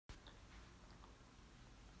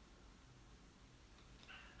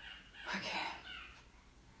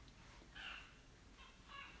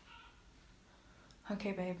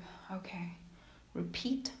Okay, babe. Okay.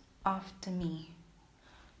 Repeat after me.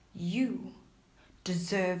 You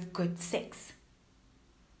deserve good sex.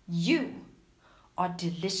 You are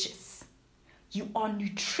delicious. You are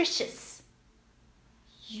nutritious.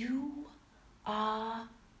 You are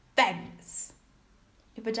fabulous.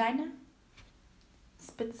 Your vagina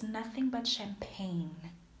spits nothing but champagne.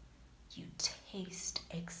 You taste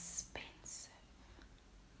expensive.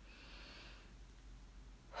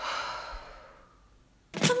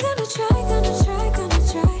 I'm gonna try.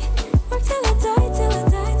 Work till I die.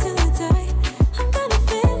 I'm gonna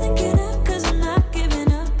fail and get up, 'cause I'm not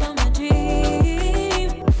giving up on my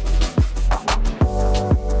dream.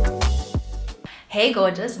 Hey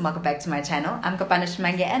gorgeous, welcome back to my channel. I'm Kopana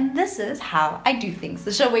Shimange and this is How I Do Things.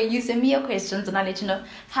 The show where you send me your questions and I let you know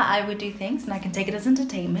how I would do things, and I can take it as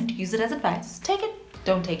entertainment, use it as advice. Take it,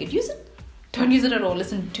 don't take it, use it. Don't use it at all.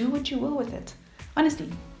 Listen, do what you will with it.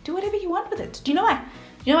 Honestly, do whatever you want with it. Do you know why?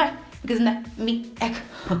 You know why? Because I'm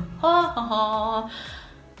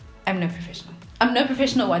no professional. I'm no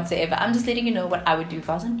professional whatsoever. I'm just letting you know what I would do if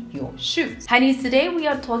I was in your shoes. Honeys, today we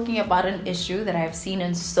are talking about an issue that I've seen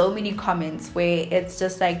in so many comments where it's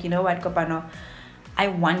just like, you know what, Kopano, I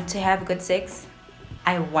want to have good sex.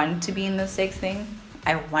 I want to be in the sex thing.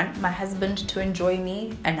 I want my husband to enjoy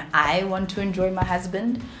me and I want to enjoy my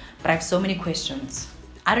husband. But I have so many questions.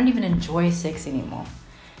 I don't even enjoy sex anymore.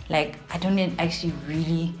 Like, I don't actually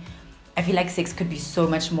really, I feel like sex could be so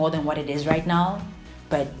much more than what it is right now,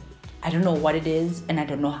 but I don't know what it is and I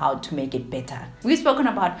don't know how to make it better. We've spoken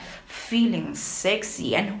about feeling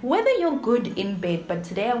sexy and whether you're good in bed, but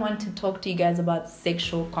today I want to talk to you guys about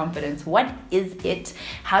sexual confidence. What is it?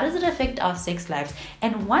 How does it affect our sex lives?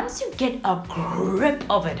 And once you get a grip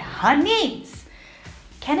of it, honeys,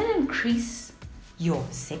 can it increase your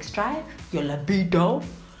sex drive, your libido?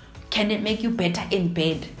 Can it make you better in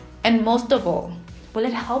bed? And most of all, will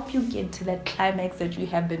it help you get to that climax that you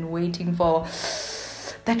have been waiting for?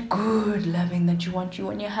 That good loving that you want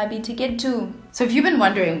you and your hubby to get to. So if you've been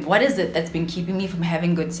wondering, what is it that's been keeping me from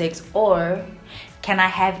having good sex? Or can I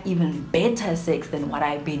have even better sex than what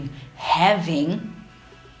I've been having?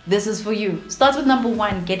 This is for you. Starts with number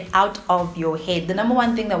one, get out of your head. The number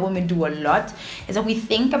one thing that women do a lot is that we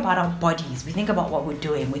think about our bodies. We think about what we're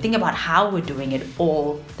doing. We think about how we're doing it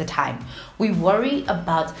all the time. We worry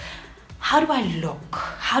about, how do I look?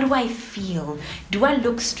 How do I feel? Do I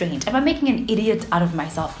look strange? Am I making an idiot out of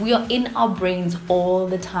myself? We are in our brains all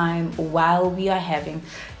the time while we are having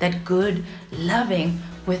that good loving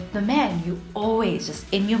with the man. You always just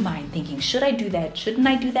in your mind thinking, should I do that? Shouldn't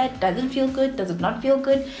I do that? Does it feel good? Does it not feel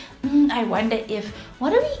good? I wonder if,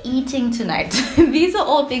 what are we eating tonight? These are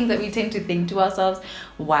all things that we tend to think to ourselves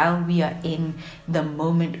while we are in the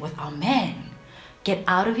moment with our man. Get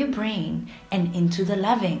out of your brain and into the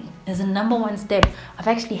loving. There's a number one step of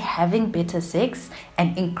actually having better sex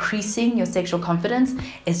and increasing your sexual confidence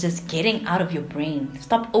is just getting out of your brain.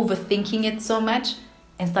 Stop overthinking it so much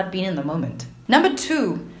and start being in the moment. Number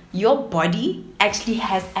two, your body actually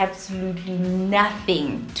has absolutely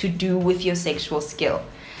nothing to do with your sexual skill.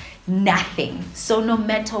 Nothing. So no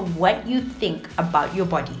matter what you think about your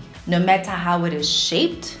body, no matter how it is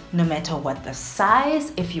shaped, no matter what the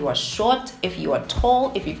size, if you are short, if you are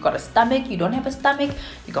tall, if you've got a stomach, you don't have a stomach,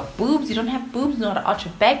 you got boobs, you don't have boobs, you know how to arch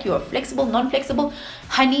your back, you are flexible, non-flexible,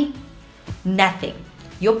 honey, nothing.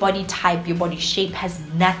 Your body type, your body shape has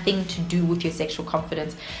nothing to do with your sexual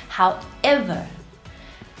confidence. However,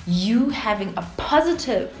 you having a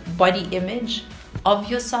positive body image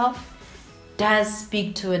of yourself does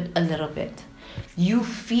speak to it a little bit. You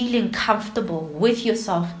feeling comfortable with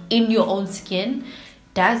yourself in your own skin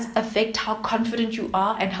does affect how confident you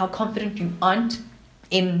are and how confident you aren't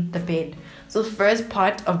in the bed. So the first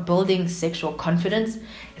part of building sexual confidence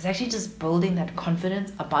is actually just building that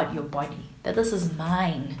confidence about your body. That this is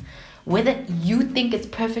mine. Whether you think it's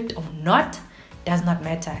perfect or not does not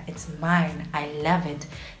matter. It's mine. I love it.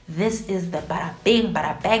 This is the bada bing,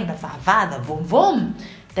 bada bang, the va, the vroom vroom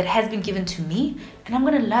that has been given to me, and I'm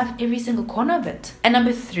gonna love every single corner of it. And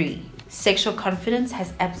number three, sexual confidence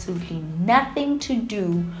has absolutely nothing to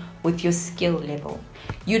do with your skill level.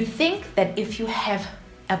 You'd think that if you have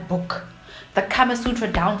a book, the Kama Sutra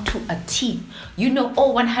down to a T, you know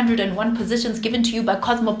all 101 positions given to you by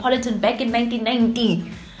Cosmopolitan back in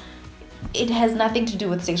 1990. It has nothing to do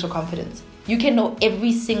with sexual confidence. You can know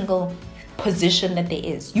every single position that there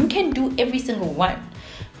is. You can do every single one,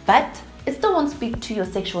 but it still won't speak to your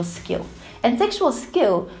sexual skill. And sexual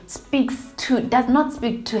skill does not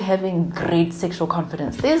speak to having great sexual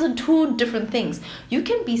confidence. There's two different things. You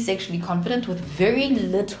can be sexually confident with very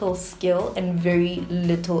little skill and very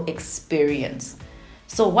little experience.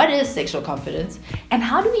 So what is sexual confidence and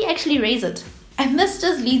how do we actually raise it? And this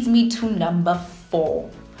just leads me to number 4.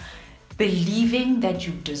 Believing that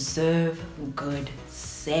you deserve good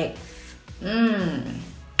sex. Now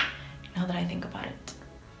that I think about it.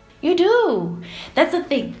 You do. That's the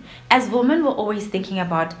thing. As women, we're always thinking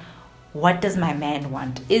about, what does my man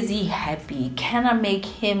want? Is he happy? Can I make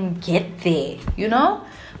him get there? You know?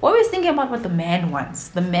 We're always thinking about what the man wants,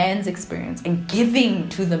 the man's experience, and giving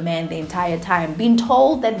to the man the entire time. Being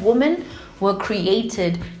told that women were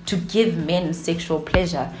created to give men sexual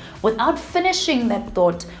pleasure without finishing that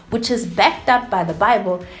thought, which is backed up by the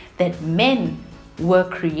Bible, that men were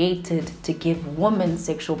created to give women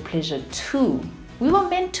sexual pleasure too. We were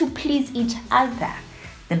meant to please each other.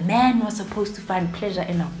 The man was supposed to find pleasure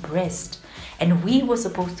in our breast, and we were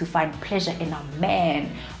supposed to find pleasure in our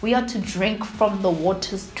man. We are to drink from the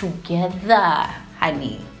waters together,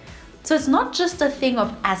 honey. So it's not just a thing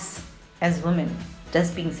of us as women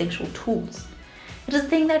just being sexual tools. It is a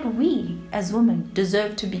thing that we as women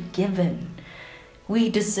deserve to be given. We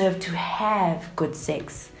deserve to have good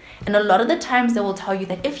sex. And a lot of the times they will tell you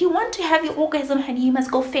that if you want to have your orgasm, honey, you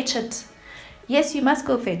must go fetch it. Yes, you must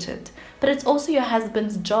go fetch it. But it's also your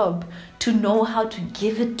husband's job to know how to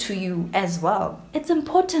give it to you as well. It's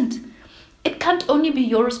important. It can't only be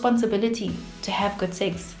your responsibility to have good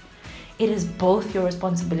sex. It is both your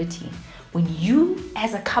responsibility. When you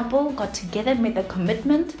as a couple got together and made the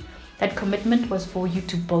commitment, that commitment was for you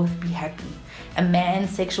to both be happy. A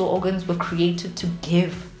man's sexual organs were created to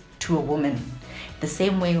give to a woman. The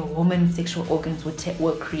same way a woman's sexual organs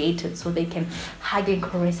were created so they can hug and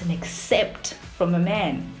caress and accept from a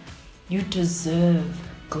man. You deserve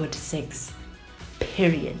good sex.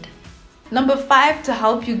 Period. Number 5, to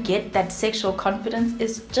help you get that sexual confidence,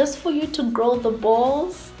 is just for you to grow the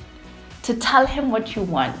balls to tell him what you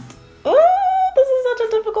want. Oh, this is such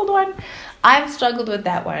a difficult one. I've struggled with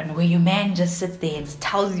that one, where your man just sits there and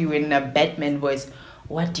tells you in a Batman voice,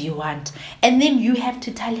 what do you want? And then you have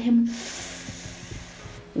to tell him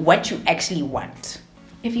what you actually want.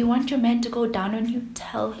 If you want your man to go down on you,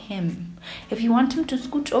 tell him. If you want him to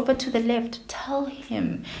scooch over to the left, tell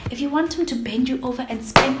him. If you want him to bend you over and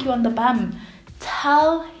spank you on the bum,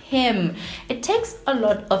 tell him. It takes a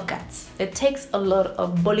lot of guts. It takes a lot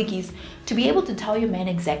of bolligis to be able to tell your man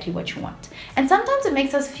exactly what you want. And sometimes it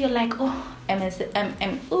makes us feel like, oh, I'm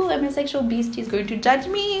a sexual beast. He's going to judge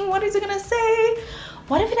me. What is he going to say?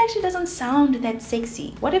 What if it actually doesn't sound that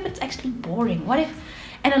sexy? What if it's actually boring? What if...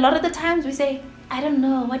 And a lot of the times we say, I don't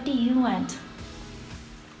know, what do you want?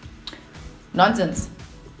 Nonsense.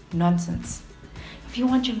 If you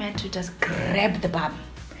want your man to just grab the bum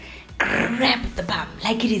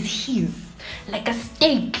like it is his, like a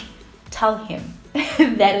steak, tell him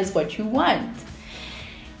that is what you want.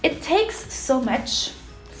 It takes so much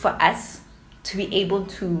for us to be able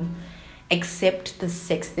to accept the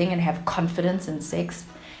sex thing and have confidence in sex,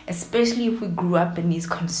 especially if we grew up in these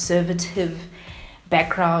conservative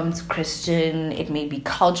backgrounds, Christian, it may be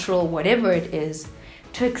cultural, whatever it is,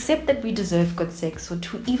 to accept that we deserve good sex, or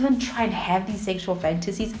to even try and have these sexual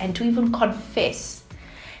fantasies, and to even confess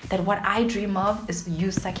that what I dream of is you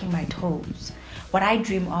sucking my toes. What I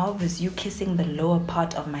dream of is you kissing the lower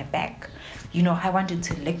part of my back. You know, I want you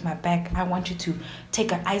to lick my back. I want you to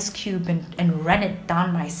take an ice cube and run it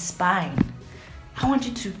down my spine. I want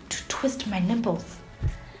you to twist my nipples.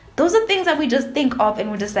 Those are things that we just think of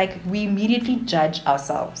and we're just like, we immediately judge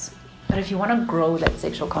ourselves. But if you want to grow that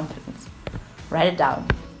sexual confidence, write it down.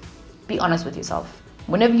 Be honest with yourself.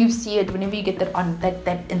 Whenever you see it, whenever you get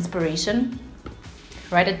that inspiration,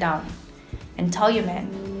 write it down. And tell your man,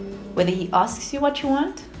 whether he asks you what you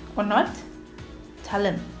want or not, tell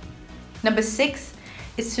him. Number 6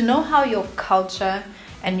 is to know how your culture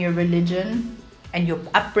and your religion and your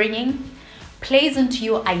upbringing plays into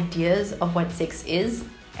your ideas of what sex is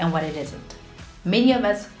and what it isn't. Many of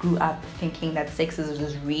us grew up thinking that sex is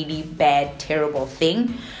this really bad, terrible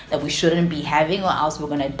thing that we shouldn't be having, or else we're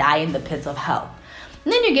going to die in the pits of hell.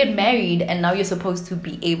 And then you get married and now you're supposed to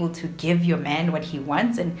be able to give your man what he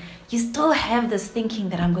wants, and you still have this thinking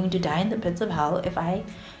that I'm going to die in the pits of hell if I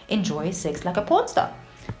enjoy sex like a porn star.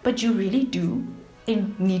 But you really do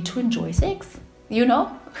need to enjoy sex. You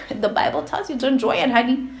know, the Bible tells you to enjoy it,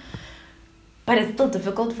 honey. But it's still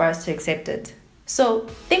difficult for us to accept it. So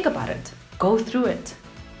think about it. Go through it.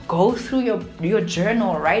 Go through your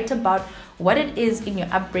journal. Write about what it is in your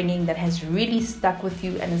upbringing that has really stuck with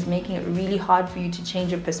you and is making it really hard for you to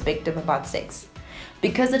change your perspective about sex.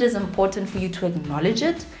 Because it is important for you to acknowledge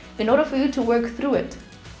it in order for you to work through it.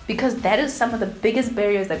 Because that is some of the biggest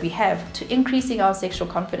barriers that we have to increasing our sexual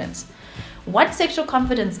confidence. What sexual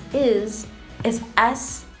confidence is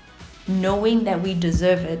us knowing that we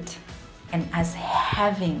deserve it, and us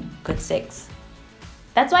having good sex.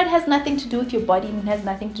 That's why it has nothing to do with your body and it has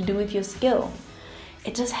nothing to do with your skill.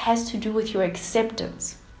 It just has to do with your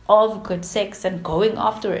acceptance of good sex and going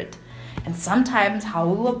after it. And sometimes how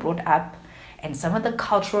we were brought up and some of the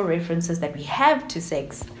cultural references that we have to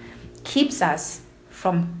sex keeps us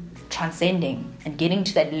from transcending and getting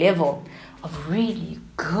to that level of really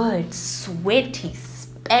good, sweaty,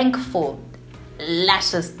 spankful,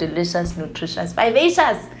 luscious, delicious, nutritious,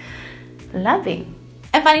 vivacious, loving.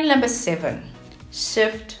 And finally, number 7,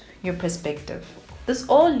 shift your perspective. This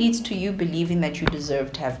all leads to you believing that you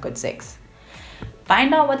deserve to have good sex.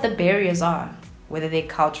 Find out what the barriers are, whether they're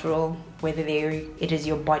cultural, whether it is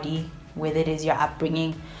your body, whether it is your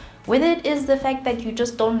upbringing, whether it is the fact that you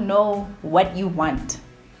just don't know what you want.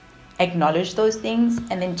 Acknowledge those things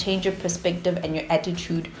and then change your perspective and your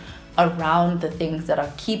attitude around the things that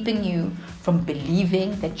are keeping you from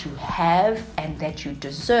believing that you have and that you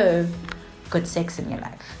deserve good sex in your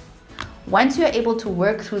life. Once you're able to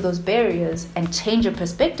work through those barriers and change your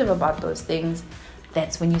perspective about those things,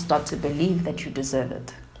 that's when you start to believe that you deserve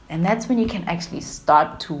it. And that's when you can actually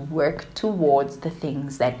start to work towards the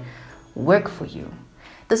things that work for you.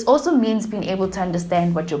 This also means being able to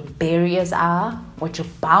understand what your barriers are, what your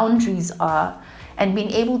boundaries are, and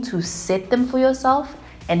being able to set them for yourself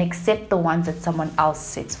and accept the ones that someone else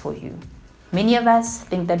sets for you. Many of us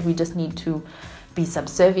think that we just need to be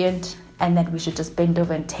subservient and that we should just bend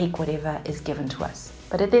over and take whatever is given to us.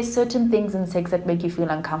 But if there's certain things in sex that make you feel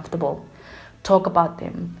uncomfortable, talk about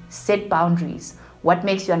them, set boundaries. What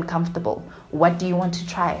makes you uncomfortable? What do you want to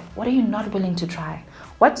try? What are you not willing to try?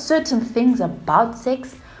 What certain things about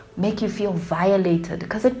sex make you feel violated?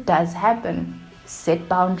 Because it does happen. Set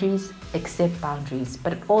boundaries, accept boundaries.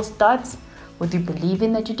 But it all starts with you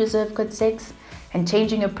believing that you deserve good sex and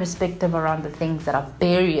changing your perspective around the things that are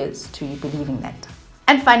barriers to you believing that.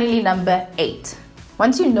 And finally, number 8.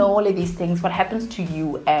 Once you know all of these things, what happens to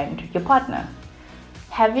you and your partner?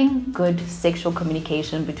 Having good sexual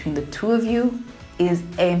communication between the two of you is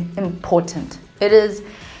important.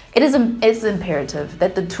 It's imperative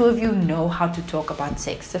that the two of you know how to talk about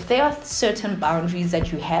sex. If there are certain boundaries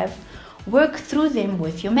that you have, work through them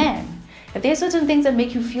with your man. If there are certain things that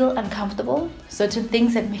make you feel uncomfortable, certain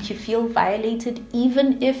things that make you feel violated,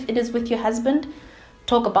 even if it is with your husband,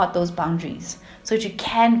 talk about those boundaries so that you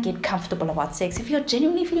can get comfortable about sex. If you're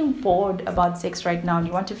genuinely feeling bored about sex right now and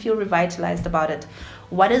you want to feel revitalized about it,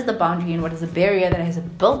 what is the boundary and what is the barrier that has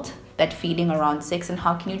built that feeling around sex, and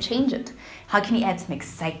how can you change it? How can you add some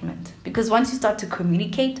excitement? Because once you start to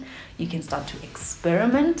communicate, you can start to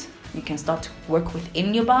experiment, you can start to work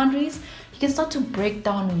within your boundaries, you can start to break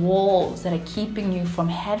down walls that are keeping you from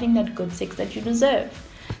having that good sex that you deserve.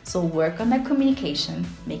 So work on that communication,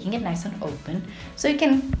 making it nice and open, so you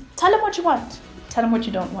can tell them what you want, tell them what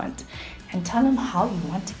you don't want, and tell them how you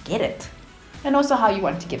want to get it, and also how you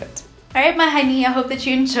want to give it. Alright, my honey, I hope that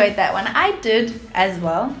you enjoyed that one. I did as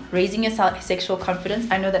well. Raising your sexual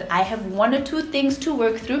confidence. I know that I have 1 or 2 things to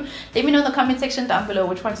work through. Let me know in the comment section down below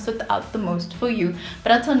which one stood out the most for you.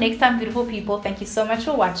 But until next time, beautiful people, thank you so much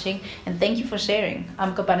for watching and thank you for sharing.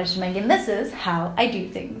 I'm Kabana Shinang and this is how I do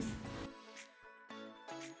things.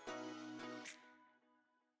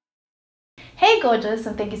 Hey gorgeous,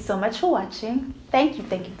 and thank you so much for watching. Thank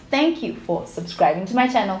you for subscribing to my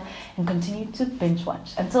channel and continue to binge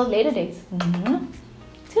watch. Until later days.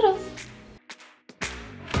 Toodles.